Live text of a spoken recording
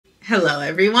Hello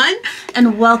everyone,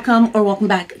 and welcome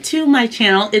back to my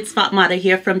channel. It's Fatmata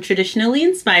here from Traditionally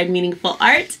Inspired Meaningful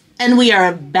Art, and we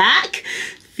are back.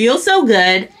 Feels so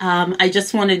good. I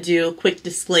just want to do a quick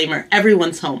disclaimer.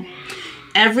 Everyone's home.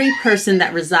 Every person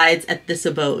that resides at this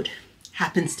abode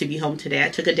happens to be home today. I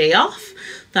took a day off.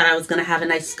 Thought I was going to have a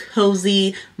nice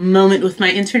cozy moment with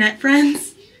my internet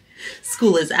friends.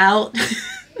 School is out.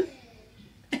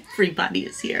 Everybody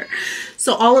is here.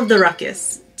 So all of the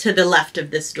ruckus to the left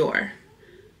of this door,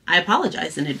 I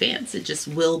apologize in advance. It just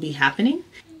will be happening.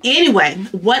 Anyway,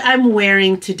 what I'm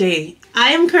wearing today,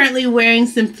 I am currently wearing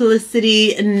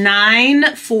Simplicity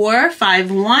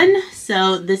 9451.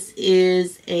 So this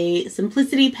is a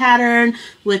Simplicity pattern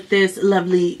with this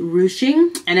lovely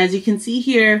ruching. And as you can see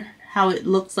here, how it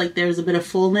looks like there's a bit of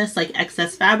fullness, like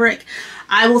excess fabric.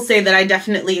 I will say that I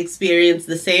definitely experienced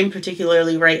the same,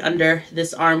 particularly right under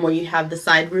this arm where you have the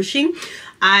side ruching.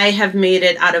 I have made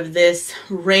it out of this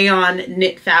rayon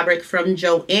knit fabric from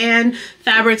Joann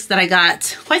Fabrics that I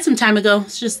got quite some time ago.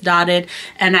 It's just dotted,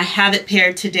 and I have it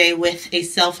paired today with a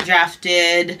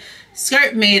self-drafted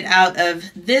skirt made out of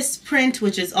this print,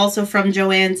 which is also from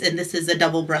Joann's, and this is a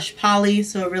double brush poly,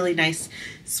 so a really nice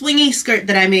swingy skirt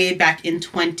that I made back in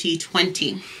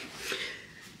 2020.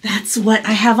 That's what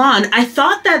I have on. I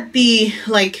thought that the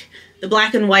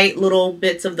black and white little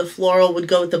bits of the floral would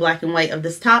go with the black and white of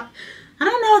this top. I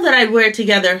don't know that I'd wear it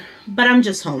together, but I'm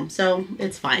just home, so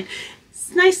it's fine.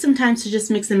 It's nice sometimes to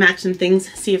just mix and match some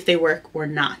things, see if they work or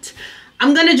not.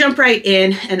 I'm gonna jump right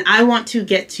in, and I want to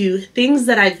get to things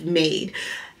that I've made.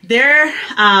 There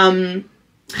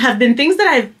have been things that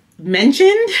I've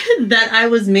mentioned that I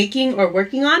was making or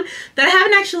working on that I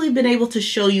haven't actually been able to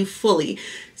show you fully.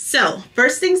 So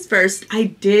first things first, I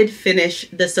did finish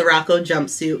the Sirocco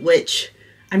jumpsuit, which,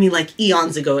 I mean, like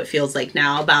eons ago it feels like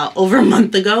now, about over a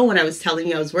month ago when I was telling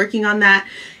you I was working on that.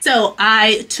 So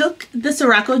I took the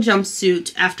Sirocco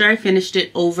jumpsuit after I finished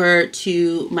it over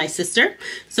to my sister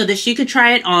so that she could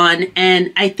try it on,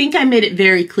 and I think I made it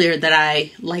very clear that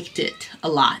I liked it a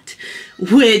lot,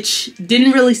 which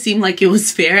didn't really seem like it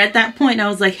was fair at that point. I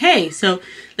was like, hey, so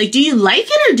like, do you like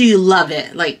it or do you love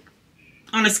it? Like,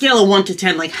 on a scale of 1 to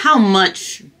 10, like, how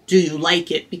much do you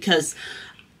like it? Because,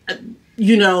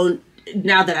 you know,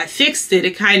 now that I fixed it,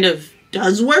 it kind of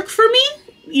does work for me,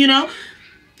 you know?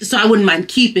 So I wouldn't mind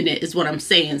keeping it is what I'm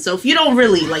saying. So if you don't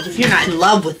really, like, if you're not in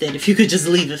love with it, if you could just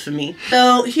leave it for me.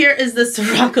 So here is the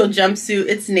Sirocco jumpsuit.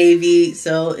 It's navy,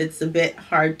 so it's a bit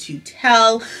hard to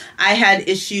tell. I had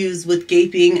issues with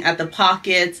gaping at the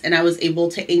pockets, and I was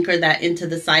able to anchor that into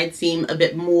the side seam a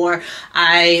bit more.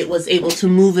 I was able to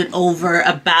move it over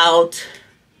about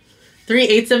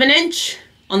 3/8 of an inch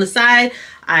on the side.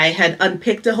 I had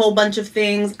unpicked a whole bunch of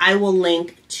things. I will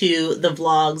link to the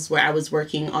vlogs where I was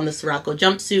working on the Sirocco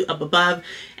jumpsuit up above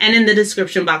and in the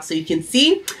description box so you can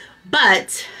see.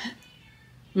 But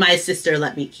my sister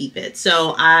let me keep it.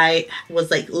 So I was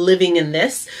like living in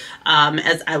this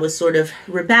as I was sort of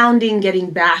rebounding,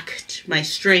 getting back to my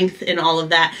strength and all of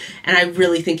that. And I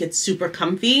really think it's super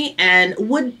comfy and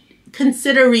would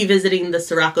consider revisiting the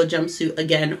Sirocco jumpsuit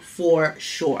again for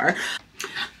sure.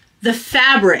 The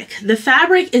fabric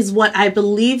is what I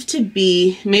believe to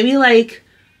be maybe like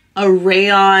a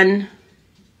rayon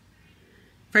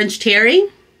French terry.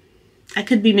 I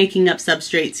could be making up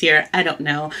substrates here, I don't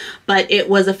know. But it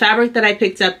was a fabric that I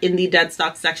picked up in the dead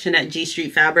stock section at G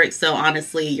Street Fabrics. So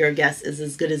honestly, your guess is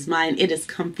as good as mine. It is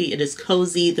comfy, it is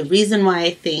cozy. The reason why I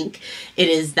think it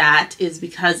is that is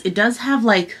because it does have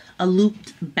like a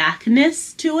looped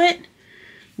backness to it,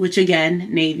 which again,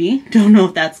 navy, don't know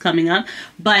if that's coming up,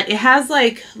 but it has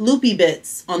like loopy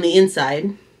bits on the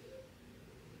inside,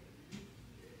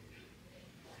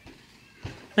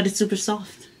 but it's super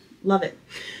soft. Love it.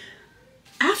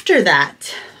 After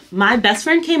that, my best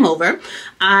friend came over.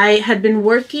 I had been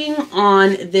working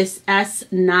on this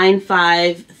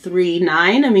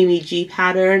S9539, a Mimi G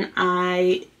pattern.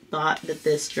 I thought that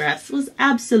this dress was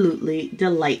absolutely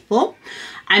delightful.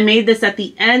 I made this at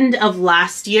the end of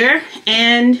last year,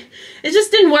 and it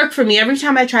just didn't work for me. Every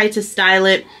time I tried to style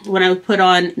it, when I would put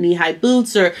on knee-high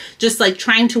boots or just like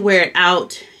trying to wear it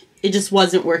out, it just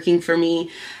wasn't working for me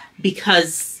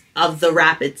because of the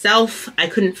wrap itself. I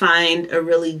couldn't find a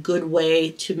really good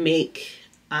way to make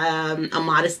a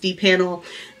modesty panel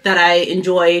that I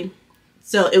enjoyed,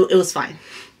 so it was fine.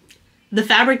 The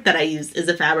fabric that I used is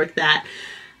a fabric that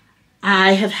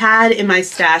I have had in my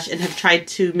stash and have tried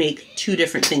to make 2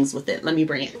 different things with it. Let me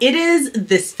bring it. It is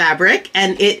this fabric,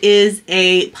 and it is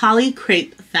a poly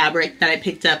crepe fabric that I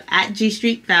picked up at G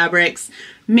Street Fabrics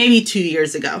maybe 2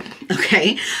 years ago.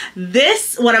 Okay,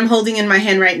 this, what I'm holding in my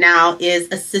hand right now, is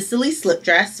a Sicily slip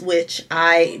dress, which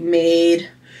I made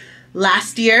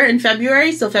last year in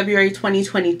February, so February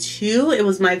 2022. It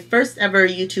was my first ever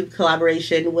YouTube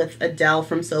collaboration with Adele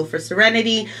from Sew for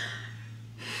Serenity.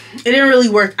 It didn't really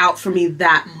work out for me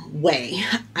that way.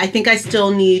 I think I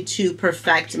still need to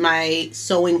perfect my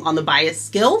sewing on the bias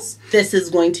skills. This is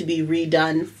going to be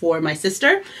redone for my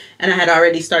sister, and I had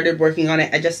already started working on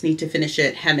it. I just need to finish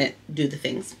it, hem it, do the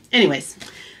things. Anyways,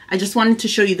 I just wanted to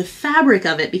show you the fabric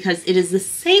of it because it is the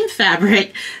same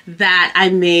fabric that I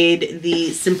made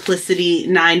the Simplicity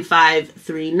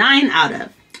 9539 out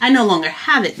of. I no longer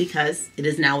have it because it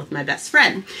is now with my best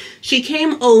friend. She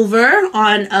came over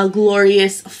on a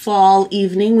glorious fall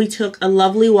evening. We took a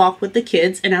lovely walk with the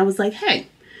kids, and I was like, hey,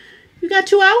 you got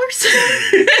 2 hours?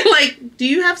 Like, do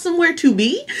you have somewhere to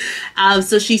be?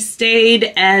 So she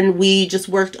stayed, and we just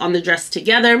worked on the dress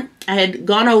together. I had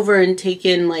gone over and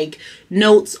taken like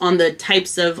notes on the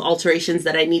types of alterations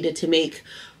that I needed to make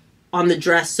on the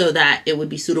dress so that it would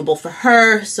be suitable for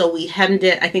her. So we hemmed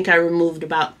it. I think I removed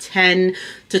about 10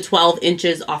 to 12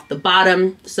 inches off the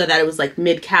bottom so that it was like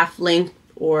mid-calf length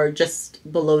or just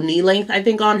below knee length, I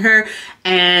think, on her,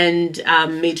 and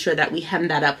made sure that we hemmed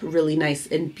that up really nice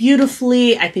and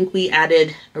beautifully. I think we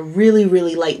added a really,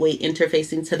 really lightweight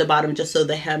interfacing to the bottom just so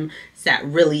the hem sat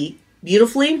really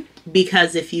beautifully,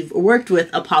 because if you've worked with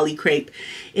a poly crepe,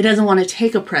 it doesn't want to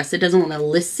take a press, it doesn't want to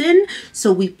listen,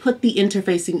 so we put the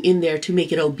interfacing in there to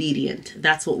make it obedient.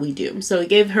 That's what we do. So it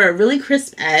gave her a really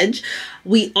crisp edge.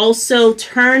 We also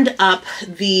turned up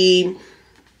the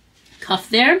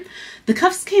cuff there. The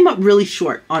cuffs came up really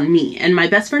short on me, and my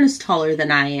best friend is taller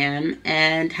than I am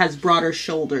and has broader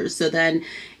shoulders, so then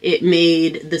it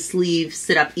made the sleeve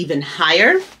sit up even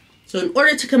higher. So in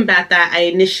order to combat that, I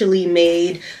initially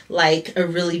made like a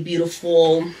really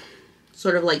beautiful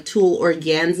sort of like tulle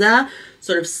organza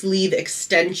sort of sleeve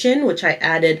extension, which I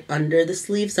added under the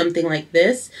sleeve, something like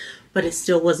this, but it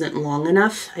still wasn't long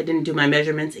enough. I didn't do my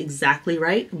measurements exactly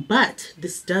right, but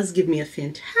this does give me a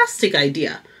fantastic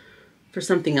idea for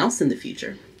something else in the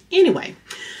future. Anyway,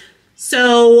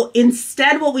 so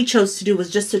instead what we chose to do was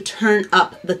just to turn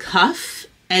up the cuff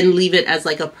and leave it as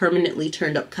like a permanently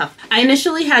turned up cuff. I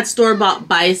initially had store-bought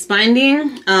bias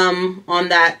binding on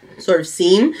that sort of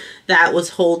seam that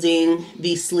was holding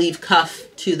the sleeve cuff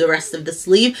to the rest of the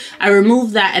sleeve. I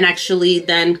removed that and actually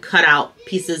then cut out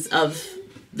pieces of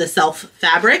the self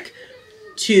fabric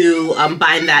to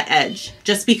bind that edge,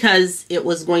 just because it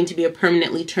was going to be a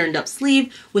permanently turned up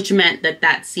sleeve, which meant that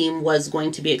that seam was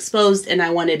going to be exposed, and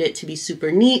I wanted it to be super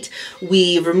neat.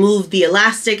 We removed the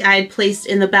elastic I had placed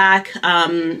in the back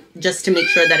just to make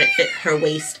sure that it fit her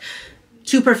waist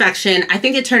to perfection. I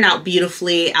think it turned out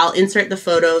beautifully. I'll insert the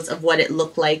photos of what it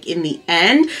looked like in the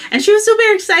end, and she was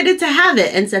super excited to have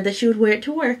it and said that she would wear it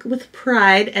to work with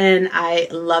pride, and I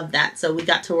love that. So we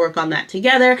got to work on that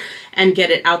together and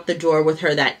get it out the door with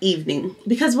her that evening,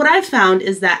 because what I've found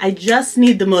is that I just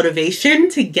need the motivation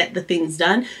to get the things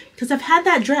done, because I've had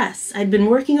that dress. I'd been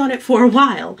working on it for a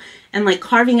while, and like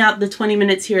carving out the 20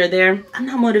 minutes here or there, I'm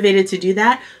not motivated to do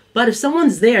that. But if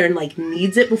someone's there and like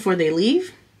needs it before they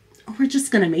leave, we're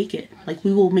just gonna make it. Like,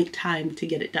 we will make time to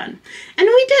get it done. And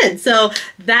we did. So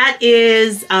that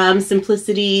is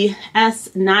Simplicity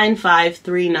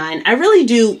S9539. I really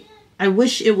do, I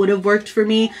wish it would have worked for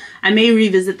me. I may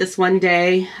revisit this one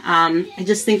day. I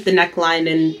just think the neckline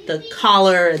and the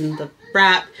collar and the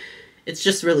wrap, it's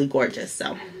just really gorgeous.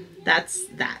 So that's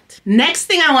that. Next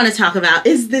thing I want to talk about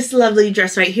is this lovely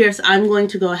dress right here. So I'm going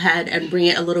to go ahead and bring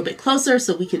it a little bit closer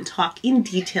so we can talk in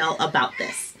detail about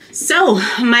this. So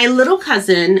my little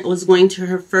cousin was going to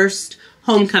her first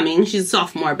homecoming. She's a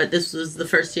sophomore, but this was the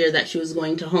first year that she was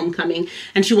going to homecoming,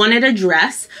 and she wanted a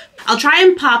dress. I'll try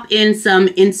and pop in some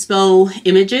inspo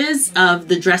images of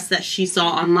the dress that she saw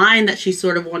online that she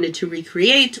sort of wanted to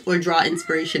recreate or draw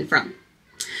inspiration from.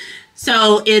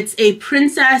 So it's a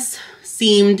princess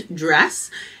seamed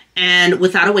dress and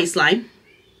without a waistline,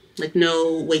 like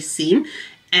no waist seam.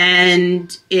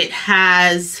 And it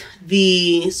has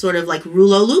the sort of like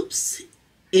rouleau loops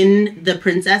in the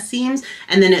princess seams,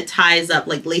 and then it ties up,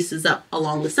 like laces up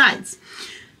along the sides.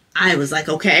 I was like,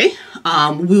 okay,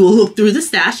 we will look through the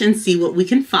stash and see what we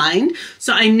can find.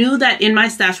 So I knew that in my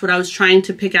stash, what I was trying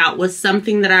to pick out was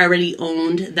something that I already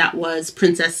owned that was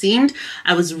princess seamed.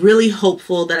 I was really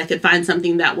hopeful that I could find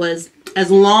something that was as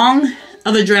long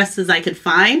of a dress as I could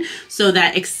find, so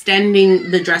that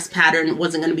extending the dress pattern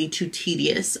wasn't going to be too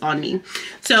tedious on me.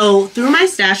 So through my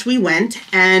stash we went,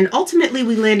 and ultimately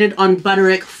we landed on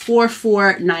Butterick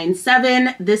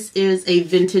 4497. This is a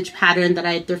vintage pattern that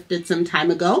I had thrifted some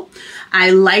time ago. I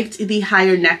liked the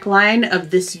higher neckline of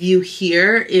this view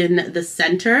here in the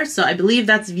center, so I believe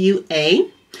that's view A.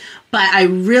 but I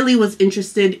really was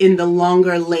interested in the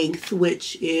longer length,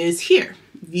 which is here,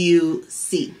 view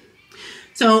C.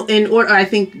 So in order, I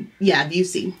think, yeah, view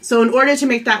C. So in order to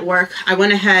make that work, I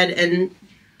went ahead and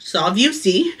saw view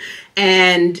C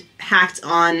and hacked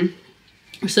on,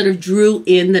 or sort of drew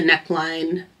in the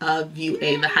neckline of view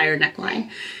A, the higher neckline.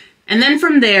 And then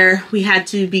from there, we had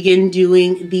to begin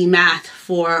doing the math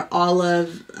for all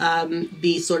of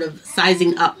the sort of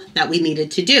sizing up that we needed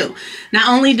to do. Not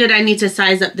only did I need to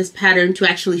size up this pattern to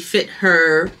actually fit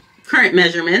her current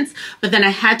measurements, but then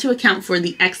I had to account for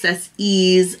the excess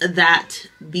ease that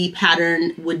the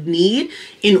pattern would need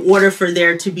in order for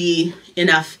there to be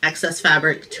enough excess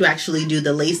fabric to actually do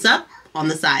the lace up on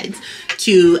the sides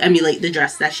to emulate the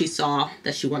dress that she saw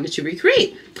that she wanted to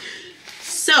recreate.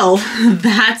 So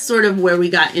that's sort of where we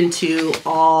got into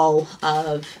all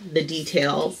of the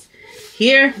details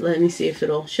here. Let me see if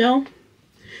it'll show.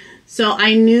 So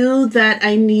I knew that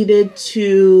I needed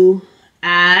to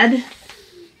add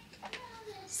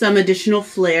some additional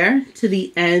flare to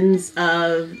the ends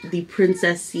of the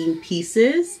princess seam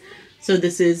pieces. So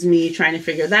this is me trying to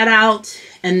figure that out.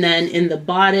 And then in the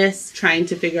bodice, trying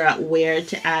to figure out where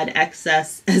to add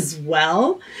excess as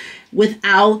well,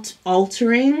 without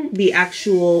altering the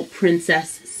actual princess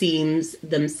seams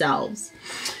themselves.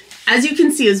 As you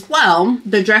can see as well,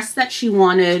 the dress that she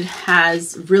wanted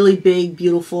has really big,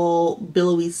 beautiful,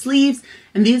 billowy sleeves,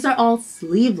 and these are all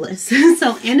sleeveless.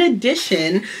 So in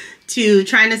addition to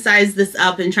trying to size this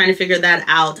up and trying to figure that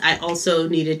out, I also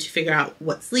needed to figure out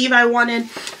what sleeve I wanted.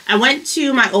 I went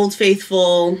to my Old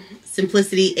Faithful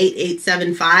Simplicity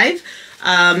 8875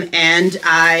 and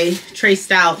I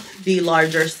traced out the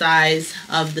larger size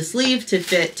of the sleeve to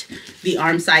fit the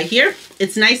arm side here.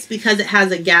 It's nice because it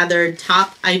has a gathered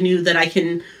top. I knew that I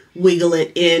can wiggle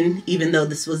it in, even though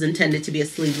this was intended to be a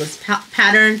sleeveless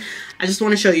pattern. I just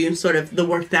want to show you sort of the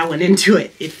work that went into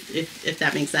it, if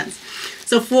that makes sense.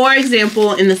 So for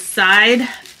example, in the side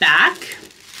back,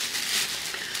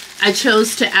 I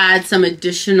chose to add some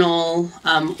additional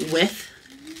width.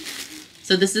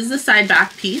 So this is the side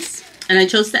back piece, and I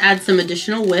chose to add some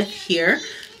additional width here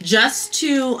just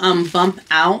to bump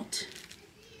out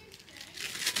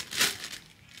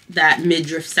that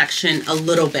midriff section a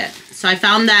little bit. So I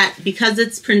found that because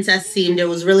it's princess seamed, it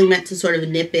was really meant to sort of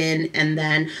nip in and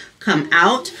then come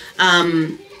out.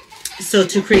 So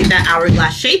to create that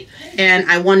hourglass shape, and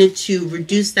I wanted to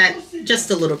reduce that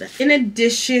just a little bit. In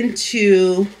addition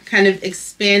to kind of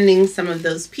expanding some of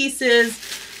those pieces,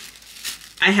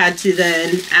 I had to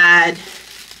then add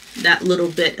that little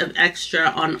bit of extra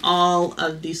on all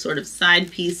of these sort of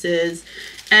side pieces.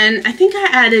 And I think I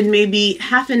added maybe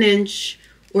 1/2 inch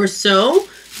or so,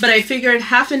 but I figured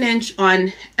 1/2 inch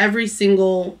on every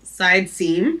single side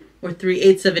seam, or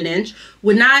 3/8 of an inch,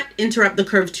 would not interrupt the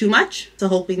curve too much. So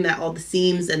hoping that all the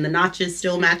seams and the notches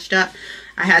still matched up,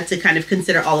 I had to kind of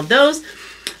consider all of those.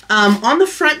 On the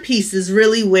front piece is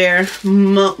really where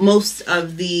most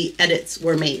of the edits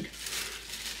were made.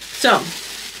 So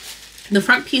the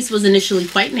front piece was initially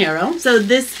quite narrow. So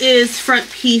this is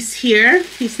front piece here,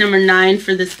 piece number 9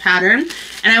 for this pattern.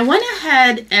 And I went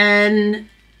ahead and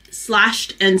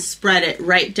slashed and spread it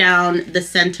right down the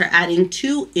center, adding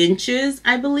 2 inches,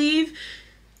 I believe,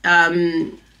 at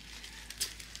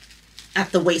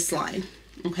the waistline.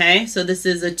 Okay, so this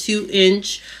is a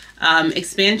 2-inch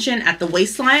expansion at the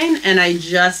waistline, and I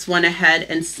just went ahead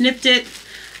and snipped it.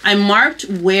 I marked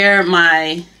where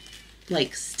my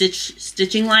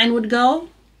stitching line would go,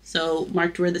 so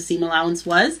marked where the seam allowance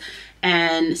was,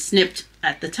 and snipped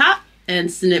at the top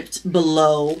and snipped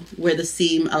below where the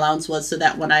seam allowance was, so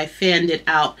that when I fanned it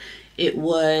out, it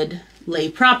would lay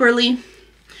properly.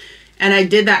 And I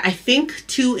did that, I think,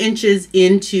 2 inches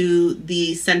into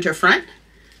the center front,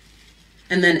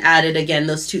 and then added again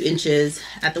those 2 inches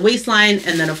at the waistline,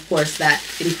 and then of course that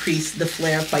increased the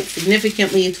flare quite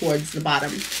significantly towards the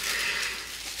bottom.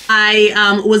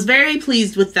 I was very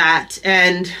pleased with that,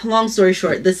 and long story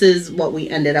short, this is what we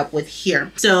ended up with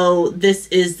here. So this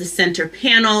is the center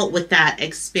panel with that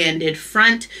expanded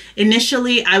front.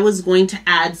 Initially, I was going to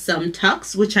add some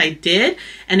tucks, which I did,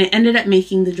 and it ended up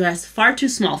making the dress far too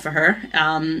small for her.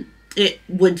 It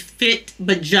would fit,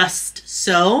 but just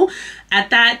so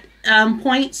at that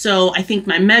point. So I think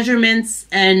my measurements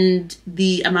and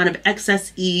the amount of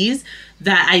excess ease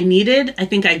that I needed, I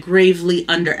think I gravely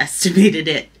underestimated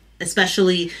it,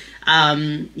 especially,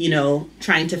 you know,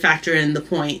 trying to factor in the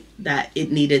point that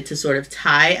it needed to sort of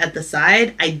tie at the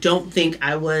side. I don't think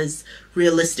I was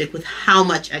realistic with how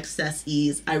much excess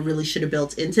ease I really should have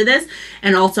built into this.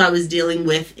 And also I was dealing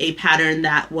with a pattern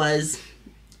that was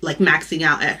like maxing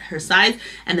out at her size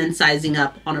and then sizing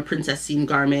up on a princess seam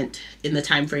garment in the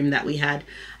time frame that we had.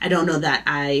 I don't know that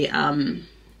I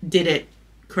did it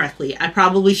correctly. I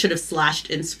probably should have slashed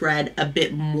and spread a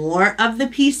bit more of the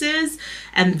pieces,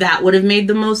 and that would have made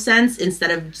the most sense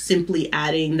instead of simply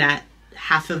adding that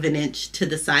 1/2 inch to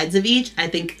the sides of each. I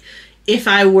think if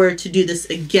I were to do this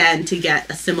again to get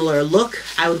a similar look,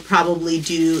 I would probably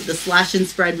do the slash and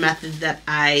spread method that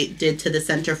I did to the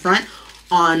center front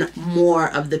on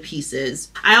more of the pieces.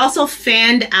 I also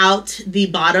fanned out the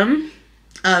bottom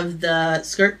of the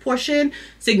skirt portion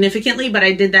significantly, but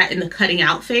I did that in the cutting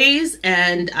out phase,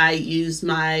 and I used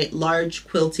my large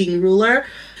quilting ruler.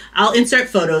 I'll insert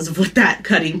photos of what that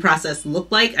cutting process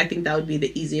looked like. I think that would be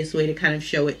the easiest way to kind of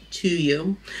show it to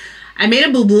you. I made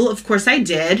a boo-boo, of course I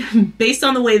did, based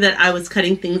on the way that I was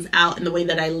cutting things out and the way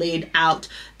that I laid out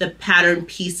the pattern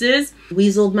pieces.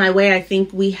 Weaseled my way. I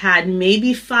think we had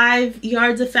maybe 5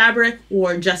 yards of fabric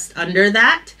or just under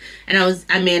that, and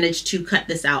I managed to cut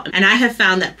this out. And I have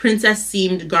found that princess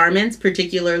seamed garments,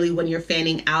 particularly when you're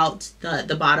fanning out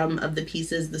the bottom of the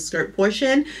pieces, the skirt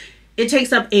portion, it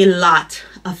takes up a lot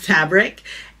of fabric.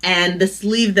 And the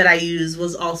sleeve that I used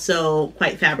was also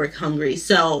quite fabric hungry.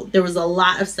 So there was a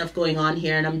lot of stuff going on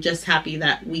here, and I'm just happy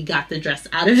that we got the dress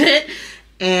out of it.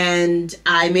 And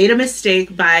I made a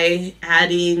mistake by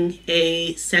adding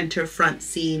a center front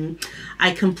seam.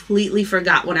 I completely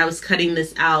forgot when I was cutting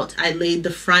this out. I laid the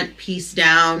front piece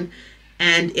down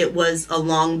and it was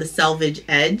along the selvage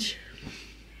edge.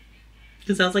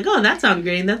 Because I was like, oh, that's on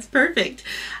grain, that's perfect.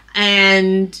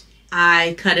 And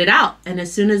I cut it out, and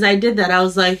as soon as I did that, I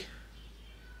was like,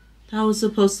 that was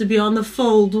supposed to be on the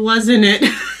fold, wasn't it?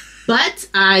 But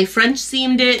I French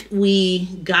seamed it. We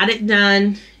got it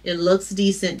done. It looks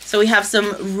decent. So we have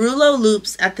some rouleau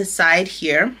loops at the side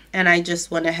here, and I just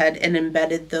went ahead and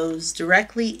embedded those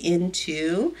directly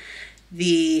into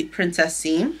the princess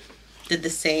seam. Did the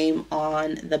same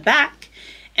on the back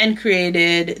and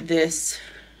created this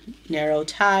narrow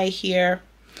tie here,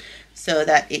 so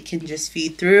that it can just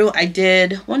feed through. I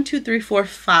did 1, 2, 3, 4,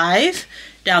 5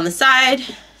 down the side,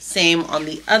 same on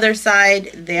the other side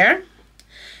there.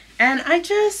 And I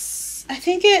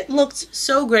think it looked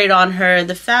so great on her.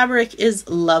 The fabric is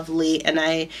lovely, and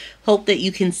I hope that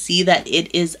you can see that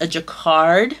it is a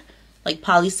jacquard, like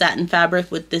poly satin fabric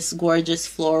with this gorgeous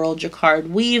floral jacquard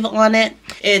weave on it.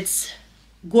 It's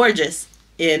gorgeous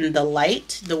in the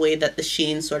light, the way that the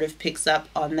sheen sort of picks up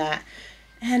on that.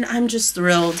 And I'm just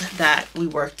thrilled that we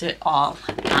worked it all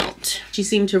out. She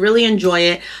seemed to really enjoy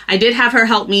it. I did have her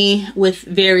help me with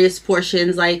various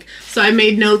portions, so I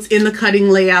made notes in the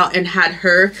cutting layout and had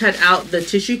her cut out the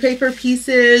tissue paper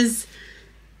pieces.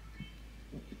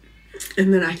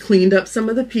 And then I cleaned up some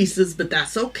of the pieces, but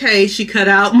that's okay. She cut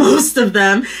out most of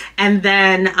them. And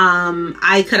then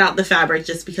I cut out the fabric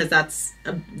just because that's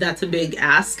a big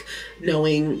ask,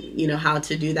 knowing, you know, how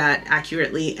to do that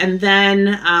accurately. And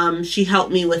then she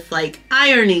helped me with like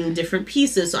ironing different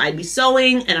pieces. So I'd be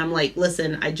sewing and I'm like,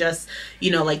 listen, I just,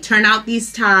 you know, like turn out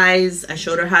these ties. I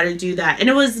showed her how to do that. And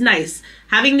it was nice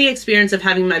having the experience of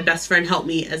having my best friend help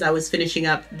me as I was finishing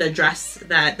up the dress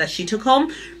that she took home.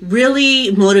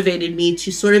 Really motivated me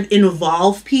to sort of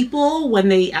involve people when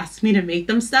they ask me to make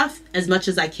them stuff as much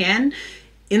as I can.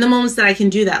 In the moments that I can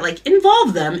do that, like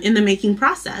involve them in the making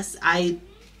process. I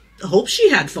hope she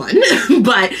had fun,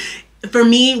 but for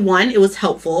me, one, it was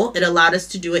helpful. It allowed us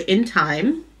to do it in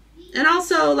time. And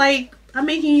also, like, I'm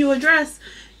making you a dress.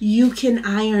 You can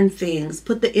iron things,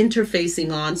 put the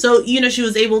interfacing on. So, you know, she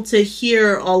was able to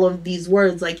hear all of these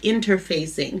words like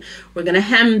interfacing. We're gonna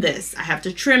hem this. I have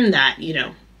to trim that, you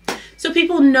know. So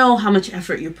people know how much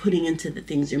effort you're putting into the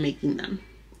things you're making them.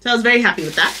 So I was very happy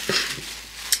with that.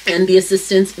 And the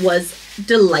assistance was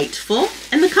delightful.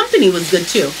 And the company was good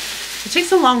too. It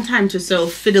takes a long time to sew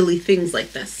fiddly things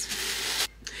like this.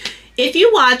 If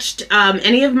you watched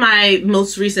any of my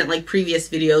most recent, like previous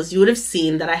videos, you would have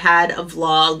seen that I had a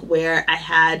vlog where I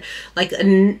had like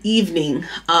an evening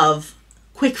of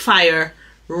quick fire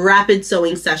rapid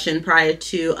sewing session prior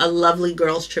to a lovely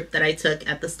girls trip that I took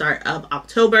at the start of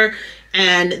October.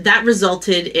 And that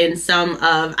resulted in some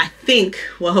of, I think,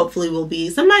 what hopefully will be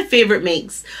some of my favorite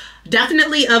makes.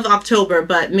 Definitely of October,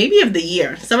 but maybe of the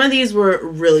year. Some of these were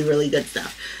really, really good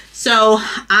stuff. So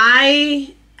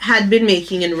I had been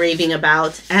making and raving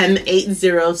about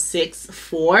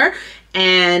M8064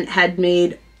 and had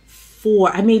made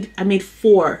I made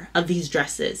 4 of these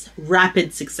dresses,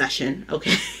 rapid succession,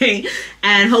 okay?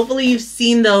 And hopefully you've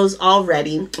seen those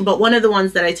already, but one of the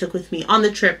ones that I took with me on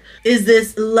the trip is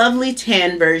this lovely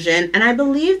tan version, and I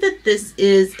believe that this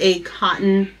is a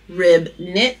cotton rib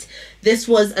knit. This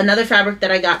was another fabric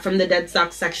that I got from the dead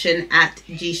stock section at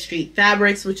G Street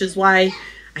Fabrics, which is why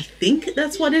I think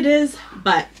that's what it is,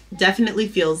 but definitely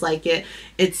feels like it.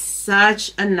 It's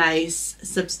such a nice,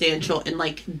 substantial, and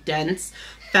like dense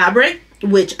fabric,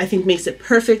 which I think makes it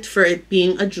perfect for it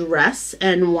being a dress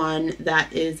and one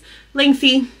that is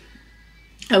lengthy.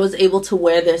 I was able to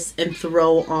wear this and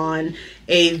throw on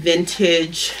a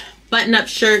vintage button-up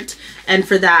shirt, and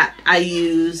for that I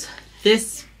use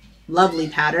this lovely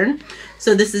pattern.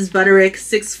 So this is Butterick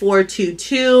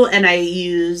 6422, and I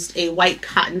used a white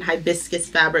cotton hibiscus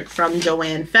fabric from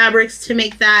Joann Fabrics to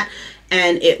make that,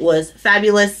 and it was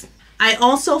fabulous. I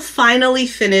also finally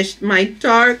finished my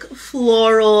dark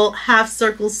floral half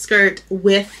circle skirt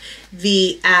with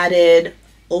the added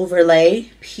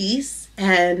overlay piece,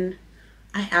 and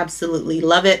I absolutely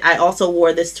love it. I also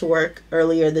wore this to work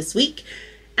earlier this week,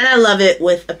 and I love it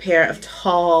with a pair of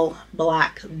tall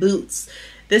black boots.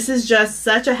 This is just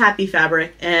such a happy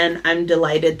fabric, and I'm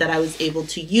delighted that I was able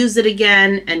to use it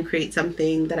again and create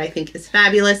something that I think is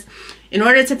fabulous. In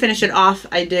order to finish it off,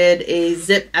 I did a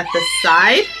zip at the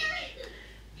side,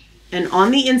 and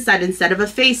on the inside, instead of a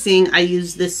facing, I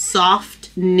used this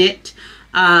soft knit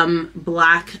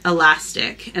black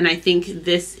elastic, and I think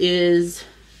this is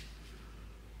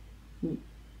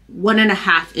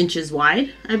 1.5 inches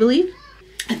wide, I believe.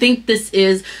 I think this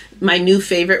is my new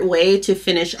favorite way to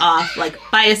finish off like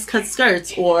bias cut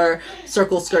skirts or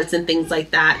circle skirts and things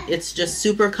like that. It's just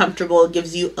super comfortable. It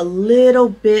gives you a little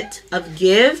bit of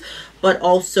give, but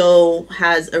also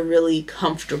has a really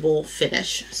comfortable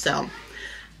finish. So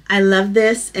I love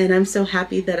this, and I'm so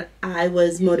happy that I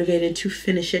was motivated to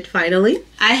finish it finally.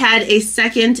 I had a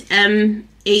second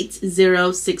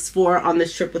M8064 on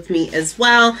this trip with me as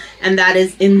well, and that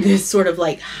is in this sort of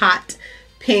like hot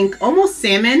pink, almost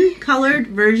salmon colored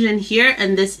version here,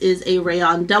 and this is a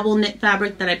rayon double knit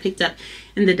fabric that I picked up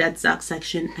in the dead stock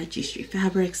section at G Street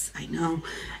Fabrics. I know,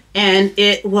 and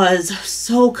it was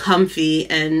so comfy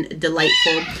and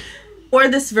delightful. For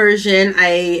this version,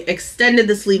 I extended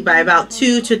the sleeve by about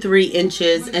 2 to 3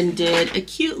 inches and did a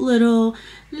cute little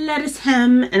lettuce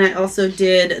hem, and I also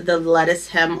did the lettuce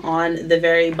hem on the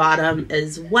very bottom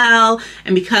as well.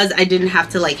 And because I didn't have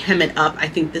to like hem it up, I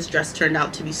think this dress turned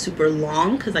out to be super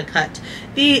long because I cut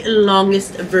the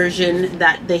longest version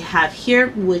that they have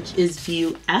here, which is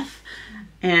view F.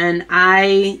 And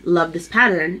I love this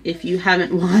pattern. If you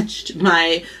haven't watched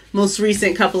my most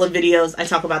recent couple of videos, I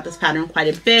talk about this pattern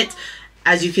quite a bit.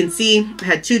 As you can see, I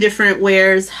had 2 different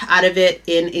wears out of it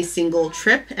in a single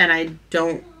trip, and I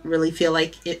don't really feel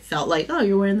like it felt like, oh,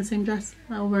 you're wearing the same dress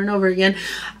over and over again.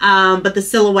 But the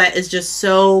silhouette is just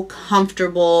so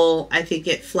comfortable. I think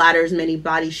it flatters many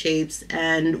body shapes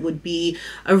and would be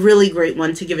a really great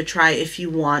one to give a try if you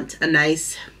want a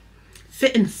nice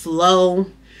fit and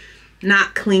flow,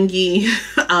 not clingy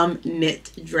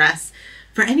knit dress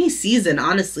for any season,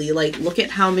 honestly. Like, look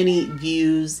at how many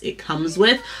views it comes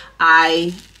with.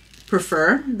 I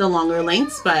prefer the longer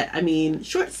lengths, but I mean,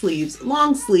 short sleeves,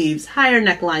 long sleeves, higher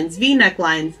necklines, V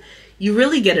necklines, you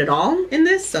really get it all in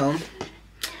this, so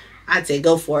I'd say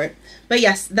go for it. But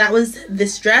yes, that was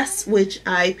this dress, which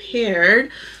I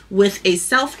paired with a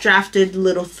self-drafted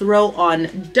little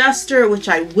throw-on duster, which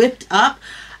I whipped up.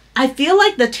 I feel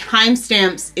like the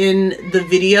timestamps in the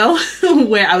video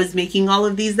where I was making all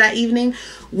of these that evening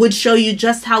would show you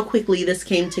just how quickly this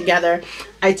came together.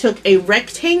 I took a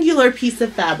rectangular piece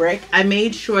of fabric. I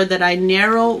made sure that I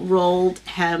narrow rolled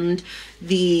hemmed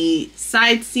the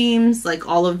side seams, like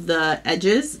all of the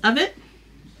edges of it.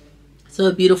 So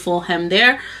a beautiful hem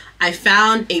there. I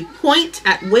found a point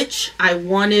at which I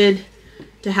wanted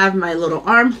to have my little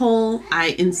armhole.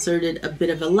 I inserted a bit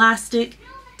of elastic,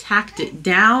 tacked it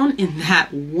down in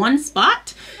that one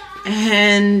spot,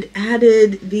 and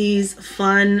added these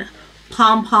fun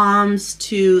pom-poms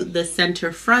to the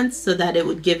center front so that it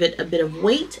would give it a bit of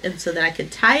weight and so that I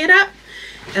could tie it up.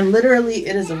 And literally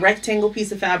it is a rectangle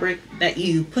piece of fabric that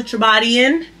you put your body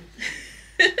in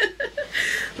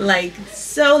like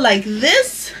so, like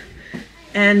this,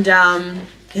 and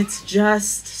it's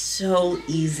just so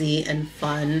easy and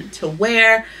fun to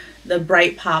wear. The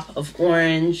bright pop of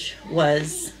orange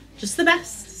was just the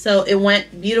best. So it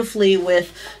went beautifully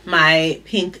with my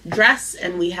pink dress,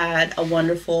 and we had a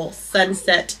wonderful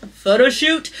sunset photo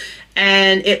shoot.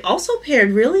 And it also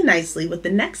paired really nicely with the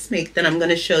next make that I'm going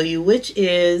to show you, which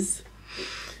is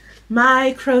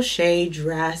my crochet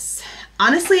dress.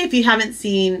 Honestly, if you haven't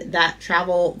seen that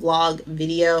travel vlog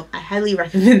video, I highly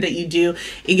recommend that you do.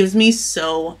 It gives me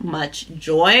so much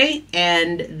joy,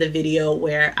 and the video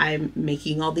where I'm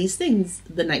making all these things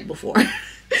the night before.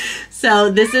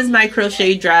 So this is my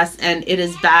crochet dress, and it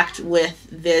is backed with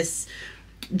this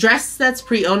dress that's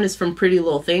pre-owned. Is from Pretty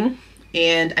Little Thing,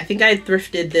 and I think I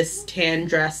thrifted this tan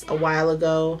dress a while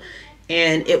ago,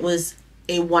 and it was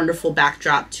a wonderful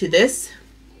backdrop to this.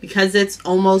 Because it's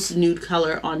almost nude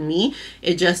color on me,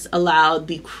 it just allowed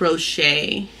the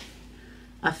crochet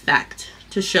effect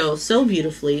to show so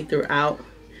beautifully throughout.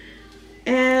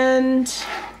 And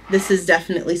this is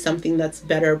definitely something that's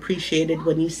better appreciated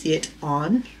when you see it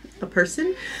on a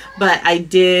person. But I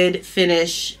did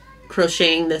finish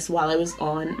crocheting this while I was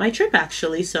on my trip,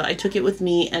 actually. So I took it with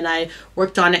me and I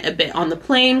worked on it a bit on the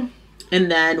plane.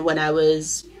 And then when I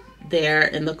was there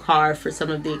in the car for some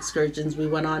of the excursions we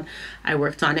went on, I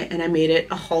worked on it and I made it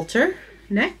a halter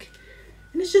neck,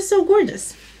 and it's just so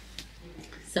gorgeous.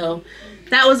 So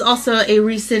that was also a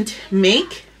recent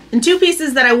make. And two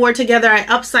pieces that I wore together, I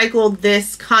upcycled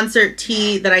this concert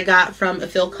tee that I got from a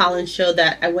Phil Collins show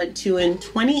that I went to in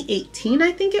 2018,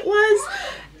 I think it was,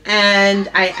 and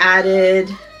I added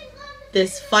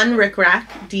this fun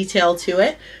rickrack detail to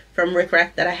it from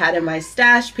rickrack that I had in my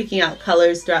stash, picking out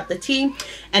colors throughout the tee.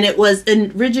 And it was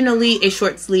originally a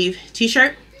short sleeve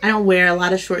t-shirt. I don't wear a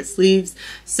lot of short sleeves,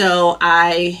 so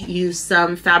I used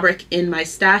some fabric in my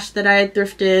stash that I had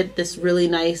thrifted, this really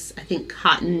nice, I think,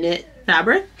 cotton knit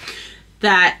fabric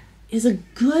that is a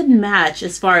good match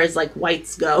as far as like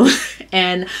whites go.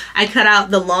 And I cut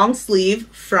out the long sleeve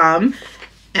from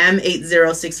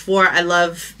M8064. I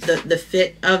love the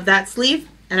fit of that sleeve.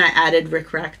 And I added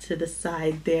rickrack to the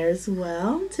side there as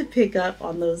well to pick up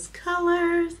on those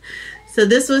colors. So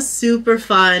this was super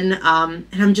fun. And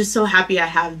I'm just so happy I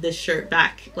have this shirt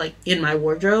back like in my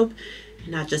wardrobe,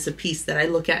 and not just a piece that I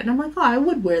look at and I'm like, oh, I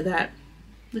would wear that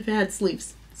if it had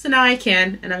sleeves. So now I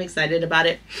can, and I'm excited about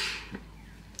it.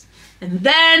 And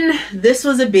then this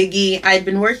was a biggie. I'd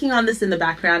been working on this in the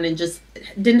background and just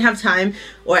didn't have time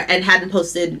and hadn't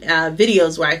posted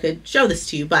videos where I could show this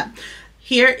to you. But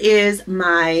here is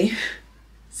my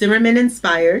Zimmerman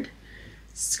inspired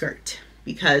skirt,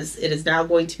 because it is now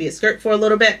going to be a skirt for a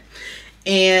little bit.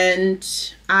 And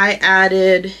I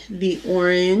added the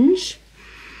orange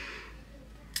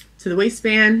to the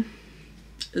waistband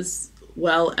as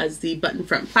well as the button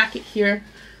front placket here.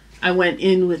 I went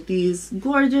in with these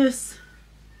gorgeous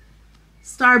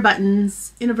star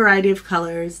buttons in a variety of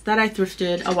colors that I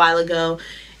thrifted a while ago.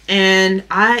 And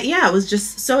I was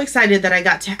just so excited that I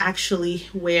got to actually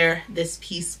wear this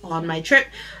piece on my trip.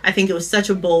 I think it was such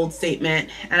a bold statement,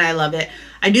 and I love it.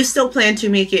 I do still plan to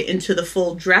make it into the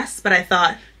full dress, but I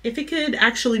thought if it could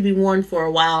actually be worn for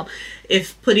a while,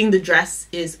 if putting the dress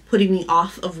is putting me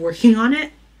off of working on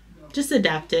it, just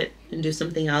adapt it and do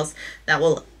something else that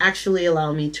will actually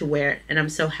allow me to wear it. And I'm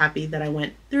so happy that I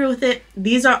went through with it.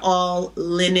 These are all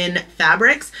linen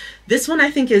fabrics. This one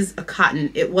I think is a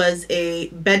cotton. It was a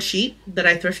bed sheet that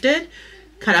I thrifted,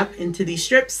 cut up into these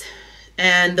strips,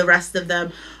 and the rest of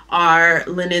them are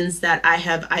linens that I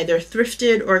have either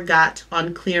thrifted or got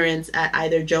on clearance at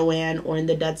either Joann or in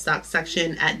the dead stock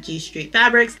section at G Street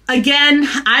Fabrics. Again,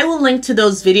 I will link to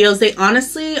those videos. They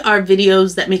honestly are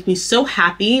videos that make me so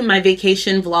happy. My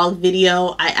vacation vlog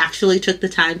video, I actually took the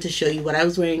time to show you what I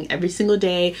was wearing every single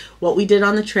day, what we did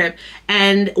on the trip.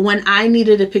 And when I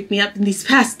needed to pick me up in these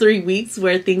past 3 weeks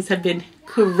where things have been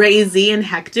crazy and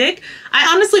hectic,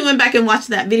 I honestly went back and watched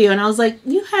that video and I was like,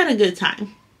 you had a good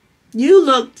time. You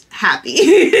looked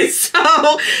happy.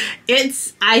 So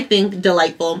it's, I think,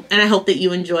 delightful, and I hope that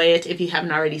you enjoy it. If you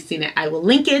haven't already seen it, I will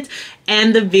link it,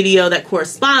 and the video that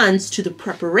corresponds to the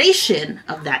preparation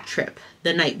of that trip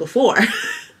the night before.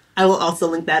 I will also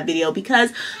link that video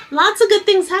because lots of good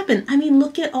things happen. I mean,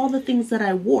 look at all the things that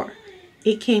I wore.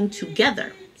 It came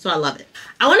together, so I love it.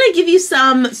 I want to give you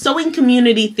some sewing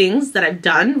community things that I've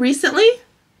done recently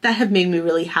that have made me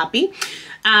really happy.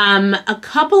 A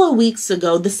couple of weeks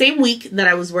ago, the same week that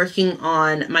I was working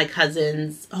on my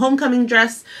cousin's homecoming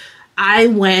dress, I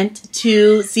went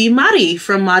to see Mari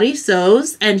from Mari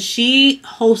Sews, and she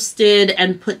hosted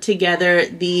and put together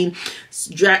the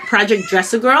Project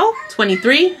Dress a Girl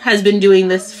 23, has been doing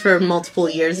this for multiple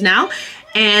years now.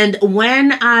 And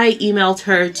when I emailed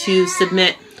her to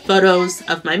submit photos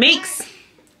of my makes,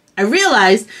 I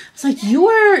realized, I was like,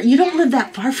 you don't live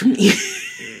that far from me.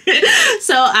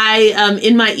 So I,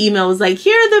 in my email was like,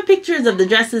 here are the pictures of the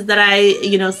dresses that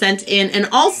I, sent in. And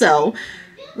also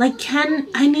like,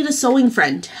 I need a sewing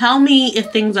friend. Tell me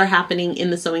if things are happening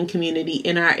in the sewing community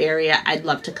in our area. I'd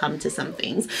love to come to some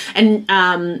things. And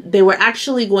they were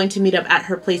actually going to meet up at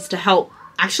her place to help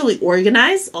actually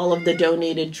organize all of the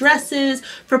donated dresses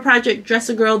for Project Dress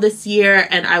a Girl this year.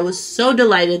 And I was so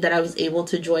delighted that I was able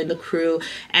to join the crew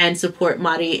and support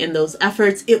Mari in those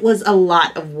efforts. It was a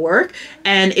lot of work,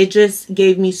 and it just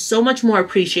gave me so much more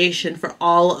appreciation for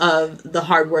all of the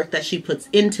hard work that she puts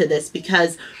into this,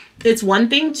 because it's one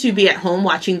thing to be at home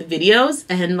watching the videos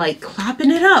and like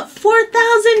clapping it up.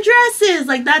 4,000 dresses,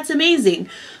 like that's amazing.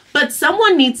 But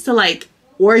someone needs to like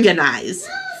organize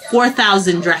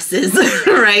 4,000 dresses,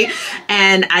 right?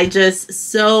 And I just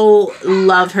so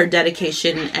love her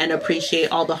dedication and appreciate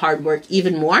all the hard work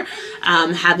even more,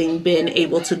 having been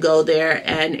able to go there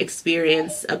and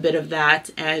experience a bit of that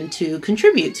and to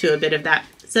contribute to a bit of that.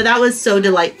 So that was so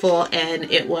delightful, and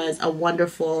it was a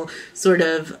wonderful sort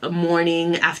of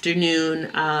morning, afternoon,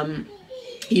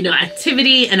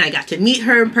 activity, and I got to meet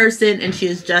her in person, and she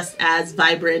is just as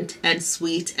vibrant and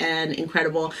sweet and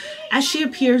incredible as she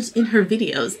appears in her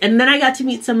videos. And then I got to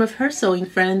meet some of her sewing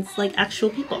friends, like actual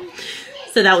people.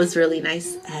 So that was really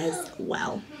nice as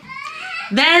well.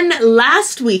 Then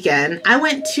last weekend, I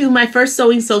went to my first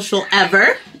sewing social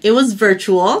ever. It was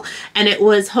virtual, and it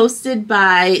was hosted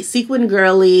by Sequin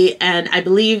Girly, and I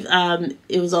believe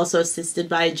it was also assisted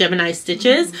by Gemini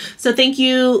Stitches. So thank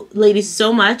you, ladies,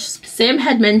 so much. Sam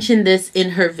had mentioned this in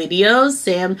her videos,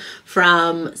 Sam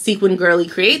from Sequin Girly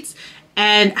Creates.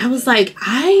 And I was like,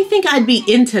 I think I'd be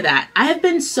into that. I have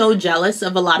been so jealous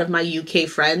of a lot of my UK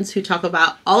friends who talk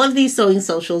about all of these sewing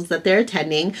socials that they're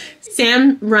attending.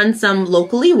 Sam runs some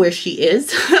locally where she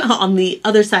is on the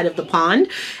other side of the pond.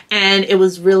 And it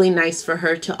was really nice for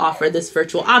her to offer this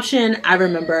virtual option. I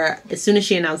remember as soon as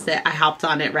she announced it, I hopped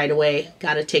on it right away,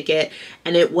 got a ticket.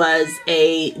 And it was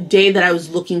a day that I was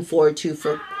looking forward to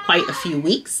for quite a few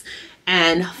weeks.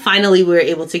 And finally, we were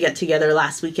able to get together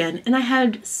last weekend, and I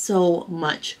had so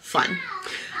much fun.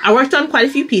 I worked on quite a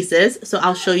few pieces, so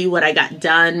I'll show you what I got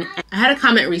done. I had a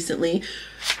comment recently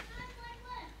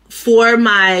for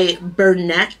my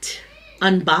Burnett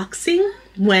unboxing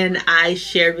when I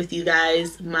shared with you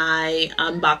guys my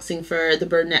unboxing for the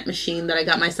Burnett machine that I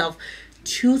got myself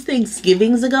 2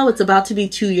 Thanksgivings ago. It's about to be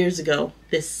 2 years ago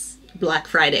this Black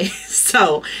Friday.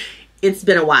 So it's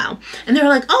been a while. And they were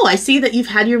like, oh, I see that you've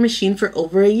had your machine for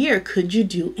over a year. Could you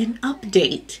do an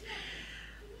update?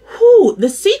 Whew, the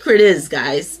secret is,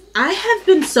 guys, I have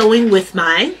been sewing with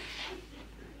my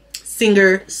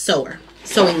Singer sewing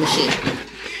machine.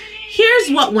 Here's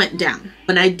what went down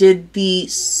when I did the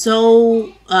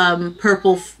Sew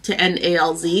Purple to End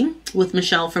ALZ with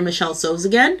Michelle from Michelle Sews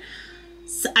Again.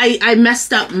 So I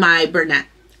messed up my Burnett.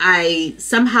 I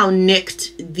somehow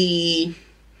nicked the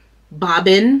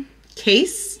bobbin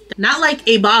case, not like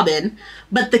a bobbin,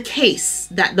 but the case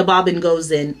that the bobbin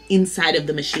goes in inside of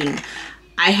the machine.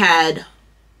 I had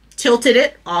tilted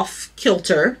it off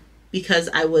kilter because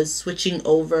I was switching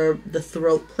over the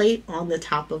throat plate on the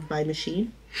top of my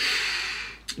machine.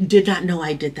 Did not know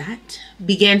I did that.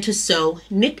 Began to sew,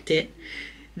 nicked it.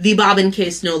 The bobbin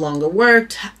case no longer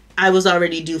worked. I was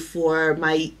already due for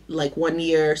my 1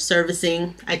 year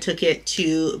servicing. I took it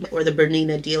to the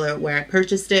Bernina dealer where I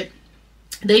purchased it.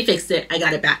 They fixed it. I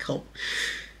got it back home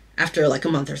after like a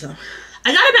month or so.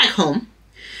 I got it back home.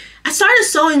 I started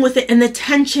sewing with it, and the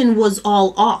tension was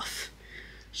all off.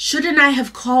 Shouldn't I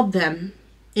have called them,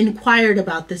 inquired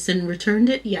about this, and returned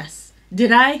it? Yes.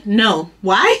 Did I? No.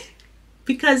 Why?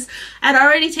 Because I'd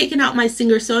already taken out my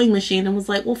Singer sewing machine and was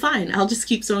like, well, fine, I'll just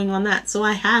keep sewing on that. So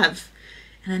I have.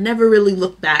 And I never really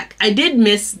looked back. I did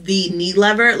miss the knee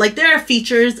lever. Like, there are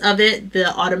features of it,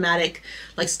 the automatic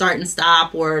like start and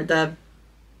stop, or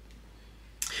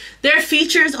there are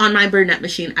features on my Burnett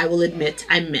machine, I will admit,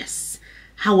 I miss.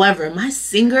 However, my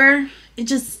Singer, it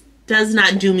just does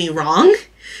not do me wrong.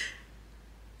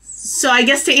 So I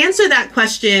guess to answer that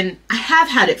question, I have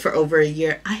had it for over a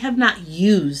year. I have not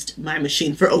used my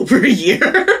machine for over a year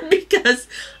because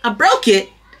I broke it.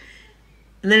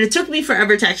 And then it took me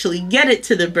forever to actually get it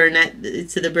to the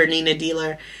Bernina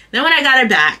dealer. Then when I got it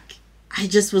back, I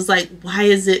just was like, why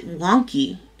is it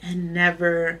wonky? And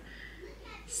never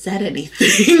said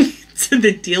anything to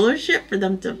the dealership for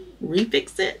them to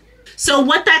refix it. So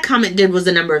what that comment did was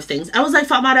a number of things. I was like,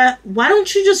 Fatmata, why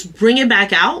don't you just bring it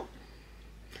back out,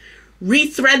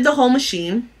 rethread the whole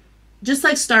machine, just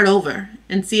like start over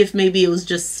and see if maybe it was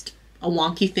just a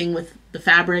wonky thing with the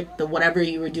fabric, the whatever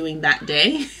you were doing that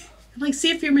day. Like,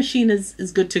 see if your machine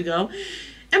is good to go,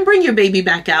 and bring your baby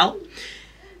back out.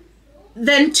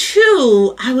 Then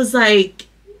 2, I was like,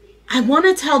 I want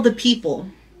to tell the people.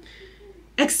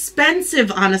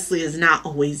 Expensive, honestly, is not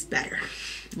always better.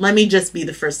 Let me just be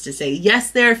the first to say, yes,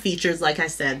 there are features, like I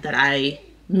said, that I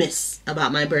miss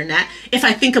about my Bernat if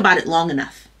I think about it long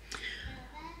enough.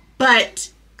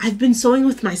 But I've been sewing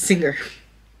with my Singer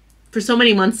for so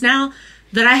many months now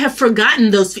that I have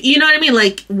forgotten those, you know what I mean?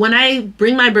 Like when I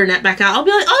bring my Bernat back out, I'll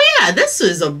be like, oh yeah, this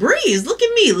is a breeze. Look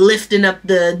at me lifting up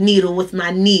the needle with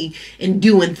my knee and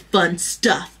doing fun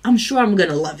stuff. I'm sure I'm going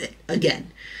to love it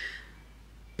again.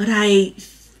 But I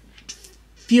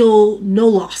feel no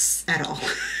loss at all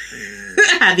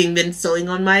having been sewing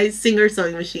on my Singer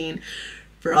sewing machine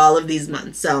for all of these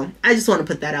months. So I just want to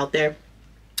put that out there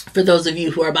for those of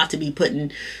you who are about to be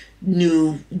putting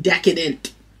new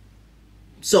decadent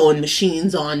sewing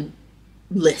machines on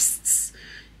lists.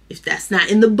 If that's not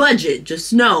in the budget,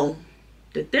 just know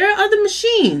that there are other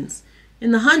machines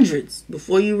in the hundreds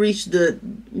before you reach the,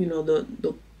 you know, the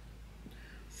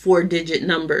 4-digit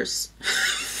numbers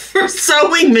for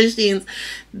sewing machines.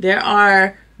 There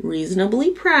are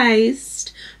reasonably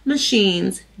priced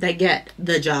machines that get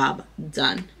the job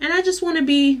done. And I just want to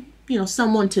be, you know,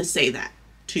 someone to say that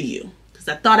to you, because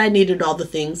I thought I needed all the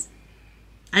things.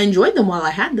 I enjoyed them while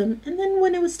I had them, and then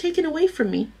when it was taken away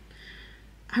from me,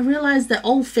 I realized that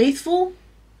Old Faithful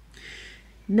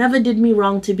never did me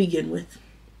wrong to begin with.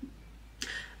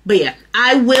 But yeah,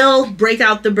 I will break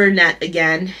out the Bernat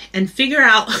again and figure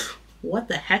out what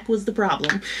the heck was the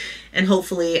problem. And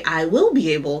hopefully I will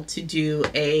be able to do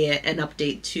an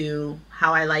update to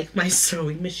how I like my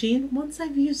sewing machine once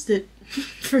I've used it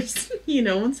first, you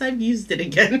know, once I've used it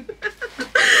again.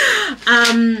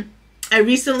 I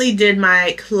recently did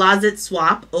my closet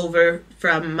swap over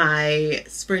from my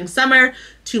spring summer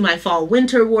to my fall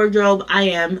winter wardrobe. I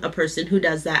am a person who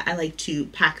does that. I like to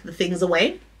pack the things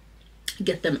away,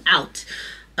 get them out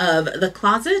of the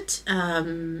closet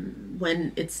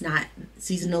when it's not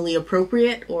seasonally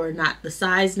appropriate or not the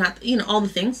size, not, you know, all the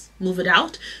things, move it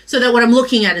out so that what I'm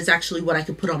looking at is actually what I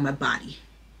could put on my body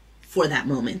for that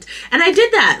moment. And I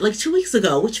did that like 2 weeks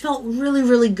ago, which felt really,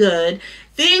 really good.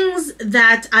 Things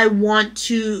that I want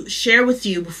to share with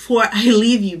you before I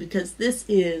leave you, because this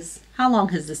is, how long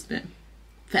has this been?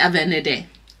 Forever and a day.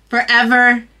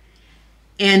 Forever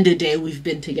and a day we've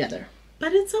been together.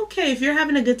 But it's okay. If you're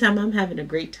having a good time, I'm having a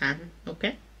great time.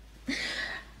 Okay?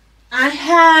 I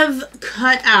have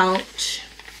cut out,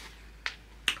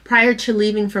 prior to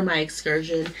leaving for my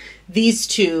excursion, these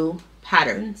two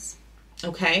patterns.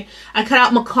 Okay? I cut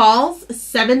out McCall's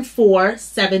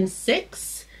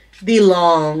 7476, the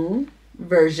long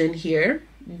version here,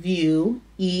 View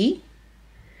E,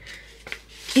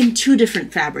 in 2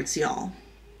 different fabrics, y'all.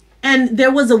 And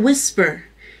there was a whisper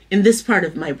in this part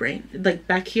of my brain, like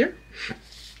back here,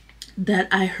 that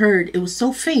I heard. It was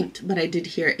so faint, but I did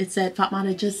hear it. It said,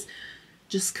 Fatmata,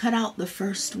 just cut out the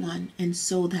first one and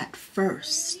sew that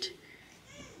first,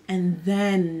 and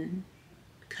then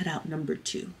cut out number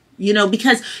 2. You know,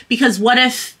 because what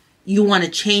if you want to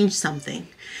change something?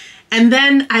 And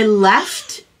then I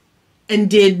left and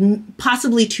did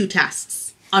possibly 2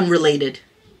 tasks unrelated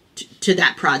to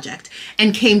that project,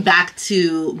 and came back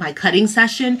to my cutting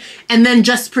session, and then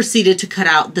just proceeded to cut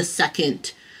out the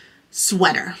second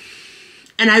sweater.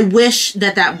 And I wish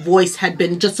that that voice had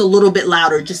been just a little bit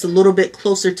louder, just a little bit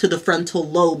closer to the frontal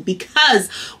lobe,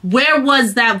 because where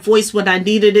was that voice when I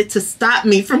needed it to stop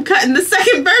me from cutting the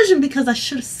second version? Because I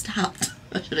should have stopped.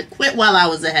 I should have quit while I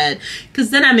was ahead,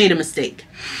 because then I made a mistake.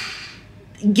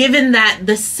 Given that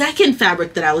the second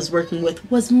fabric that I was working with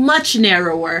was much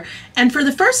narrower, and for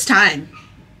the first time,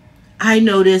 I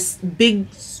noticed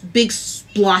big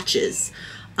splotches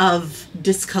of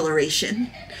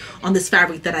discoloration on this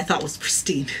fabric that I thought was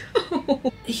pristine.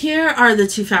 Here are the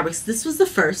 2 fabrics. This was the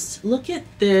first. Look at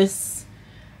this.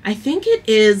 I think it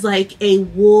is like a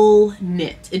wool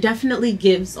knit. It definitely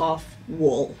gives off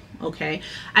wool, okay?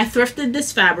 I thrifted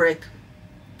this fabric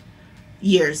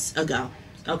years ago,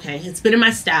 okay? It's been in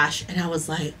my stash, and I was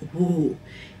like, ooh,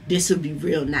 this would be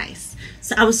real nice.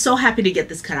 So I was so happy to get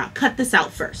this cut out. Cut this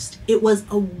out first. It was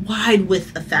a wide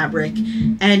width of fabric,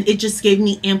 and it just gave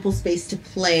me ample space to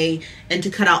play and to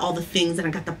cut out all the things. And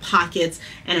I got the pockets,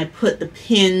 and I put the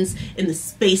pins in the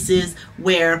spaces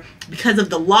where, because of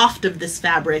the loft of this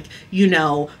fabric, you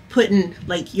know, putting,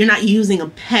 like, you're not using a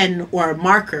pen or a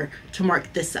marker to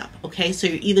mark this up, okay? So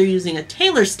you're either using a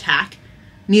tailor's tack,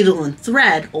 needle and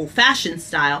thread, old-fashioned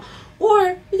style,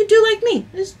 or you could do like me,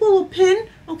 just a little pin,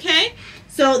 okay?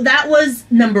 So that was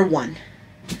number 1.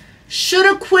 Should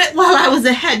have quit while I was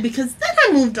ahead, because then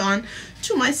I moved on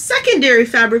to my secondary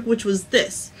fabric, which was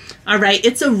this. All right,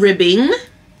 it's a ribbing,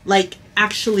 like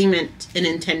actually meant and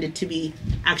intended to be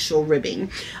actual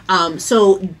ribbing.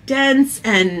 So dense,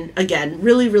 and again,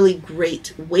 really, really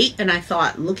great weight. And I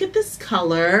thought, look at this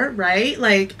color, right?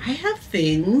 Like, I have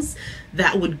things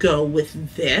that would go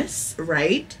with this,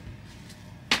 right?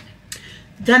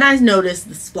 Then I noticed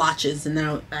the splotches, and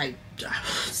then I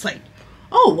was like,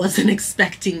 oh, wasn't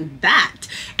expecting that.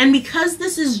 And because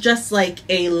this is just like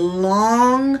a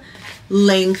long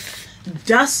length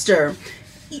duster,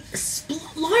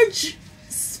 large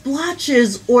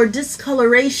splotches or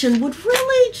discoloration would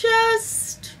really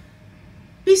just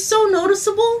be so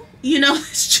noticeable. You know,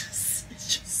 it's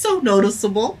just so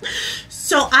noticeable.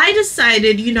 So I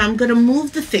decided, you know, I'm going to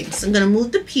move the things. I'm going to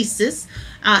move the pieces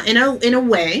in a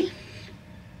way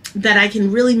that I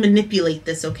can really manipulate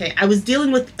this, okay? I was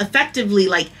dealing with effectively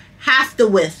like half the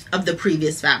width of the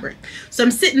previous fabric. So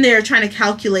I'm sitting there trying to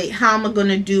calculate how am I going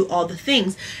to do all the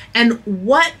things. And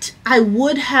what I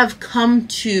would have come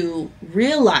to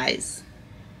realize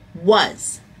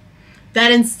was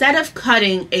that instead of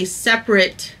cutting a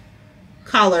separate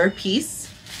collar piece,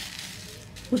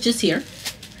 which is here,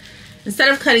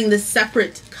 instead of cutting this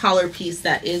separate collar piece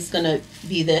that is going to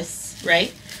be this,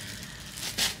 right?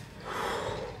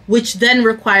 Which then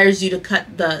requires you to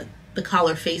cut the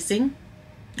collar facing,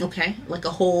 okay, like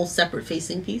a whole separate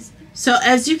facing piece. So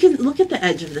as you can look at the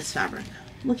edge of this fabric,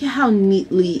 look at how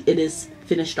neatly it is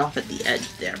finished off at the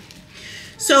edge there.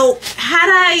 So had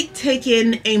I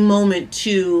taken a moment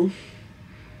to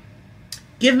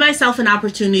give myself an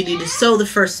opportunity to sew the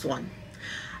first one,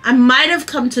 I might have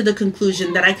come to the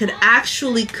conclusion that I could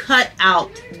actually cut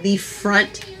out the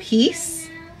front piece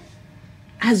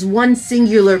as one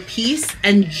singular piece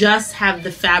and just have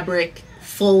the fabric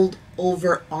fold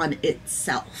over on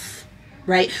itself,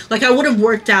 right? Like I would have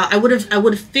worked out, I would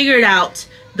have figured out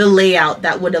the layout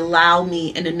that would allow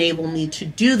me and enable me to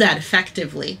do that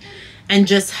effectively, and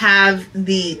just have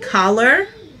the collar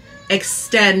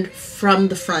extend from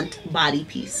the front body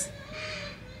piece.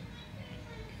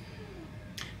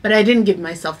 But I didn't give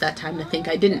myself that time to think.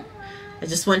 I didn't. I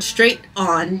just went straight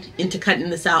on into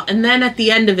cutting this out. And then at the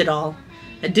end of it all,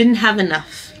 I didn't have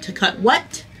enough to cut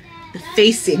what? The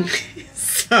facing.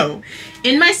 So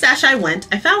in my stash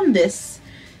I found this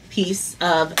piece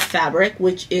of fabric,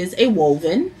 which is a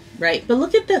woven, right? But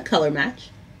look at the color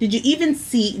match. Did you even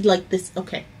see like this?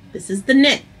 Okay, this is the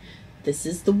knit. This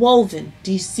is the woven.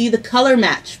 Do you see the color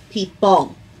match,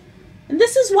 people? And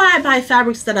this is why I buy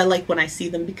fabrics that I like when I see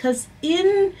them, because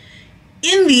in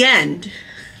the end,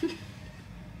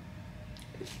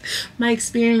 my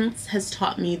experience has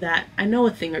taught me that I know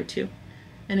a thing or two,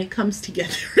 and it comes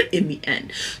together in the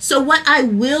end. So what I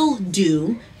will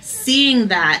do, seeing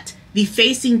that the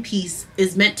facing piece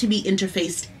is meant to be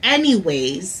interfaced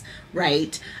anyways,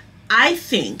 right? I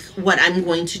think what I'm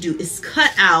going to do is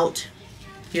cut out,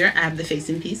 here I have the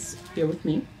facing piece, here with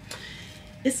me,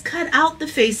 is cut out the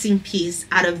facing piece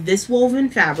out of this woven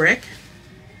fabric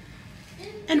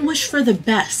and wish for the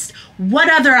best. What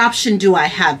other option do I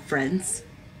have, friends?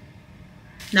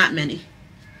 Not many.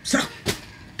 So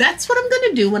that's what I'm going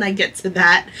to do when I get to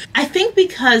that. I think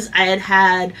because I had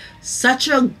had such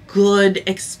a good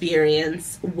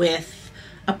experience with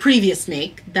a previous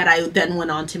make that I then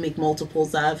went on to make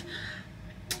multiples of,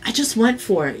 I just went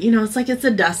for it. You know, it's like it's a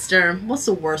duster. What's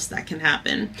the worst that can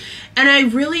happen? And I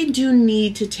really do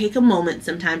need to take a moment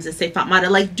sometimes to say, Fatmata,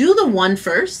 like, do the one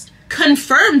first,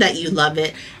 confirm that you love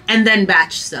it, and then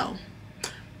batch sew.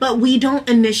 But we don't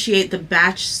initiate the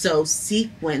batch sew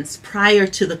sequence prior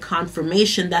to the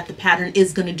confirmation that the pattern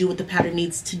is going to do what the pattern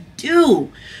needs to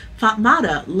do.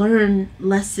 Fatmata, learn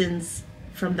lessons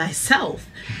from thyself.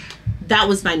 That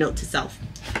was my note to self.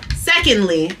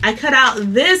 Secondly, I cut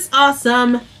out this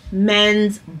awesome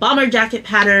men's bomber jacket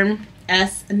pattern,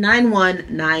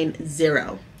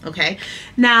 S9190. Okay,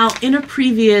 now in a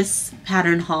previous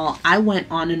pattern haul, I went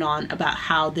on and on about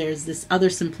how there's this other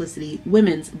Simplicity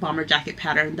women's bomber jacket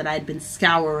pattern that I had been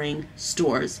scouring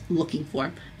stores looking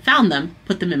for. Found them,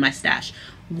 put them in my stash.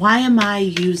 Why am I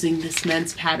using this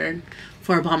men's pattern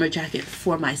for a bomber jacket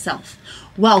for myself?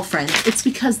 Well, friends, it's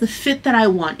because the fit that I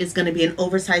want is going to be an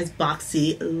oversized,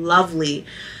 boxy, lovely,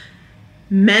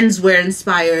 menswear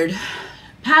inspired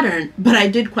pattern. But I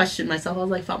did question myself. I was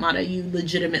like, Fatmata, you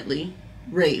legitimately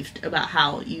raved about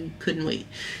how you couldn't wait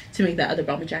to make that other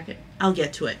bomber jacket. I'll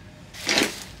get to it.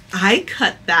 I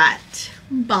cut that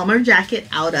bomber jacket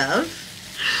out of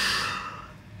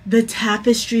the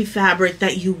tapestry fabric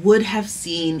that you would have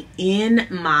seen in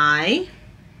my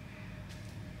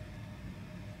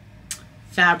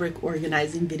fabric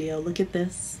organizing video. Look at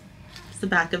this. It's the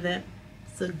back of it.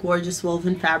 It's a gorgeous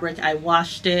woven fabric. I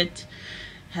washed it. It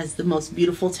has the most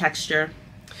beautiful texture.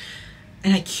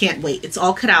 and I can't wait. It's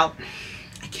all cut out.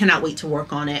 I cannot wait to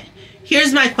work on it.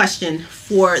 Here's my question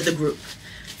for the group.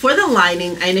 For the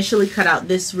lining, I initially cut out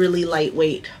this really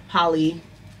lightweight poly,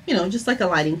 you know, just like a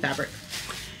lining fabric.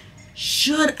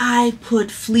 Should I put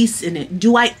fleece in it?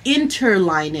 Do I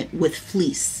interline it with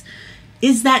fleece?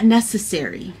 Is that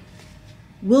necessary?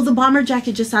 Will the bomber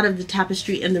jacket just out of the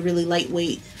tapestry and the really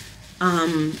lightweight,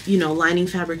 you know, lining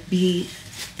fabric be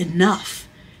enough?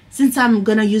 Since I'm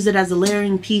gonna use it as a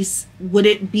layering piece, would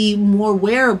it be more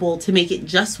wearable to make it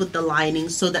just with the lining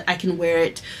so that I can wear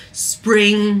it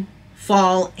spring,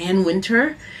 fall, and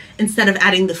winter instead of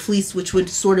adding the fleece, which would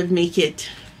sort of make it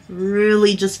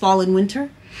really just fall and winter?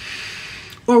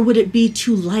 Or would it be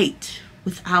too light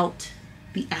without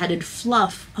the added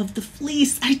fluff of the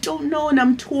fleece? I don't know, and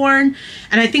I'm torn.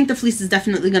 And I think the fleece is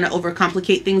definitely going to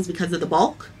overcomplicate things because of the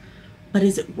bulk. But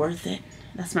is it worth it?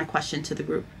 That's my question to the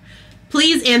group.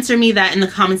 Please answer me that in the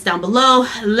comments down below.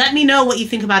 Let me know what you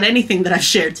think about anything that I've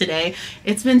shared today.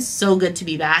 It's been so good to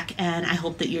be back, and I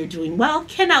hope that you're doing well.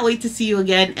 Cannot wait to see you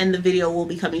again, and the video will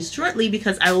be coming shortly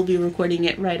because I will be recording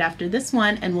it right after this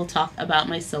one, and we'll talk about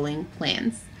my sewing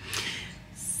plans.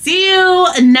 See you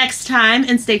next time,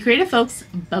 and stay creative, folks.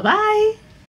 Bye-bye.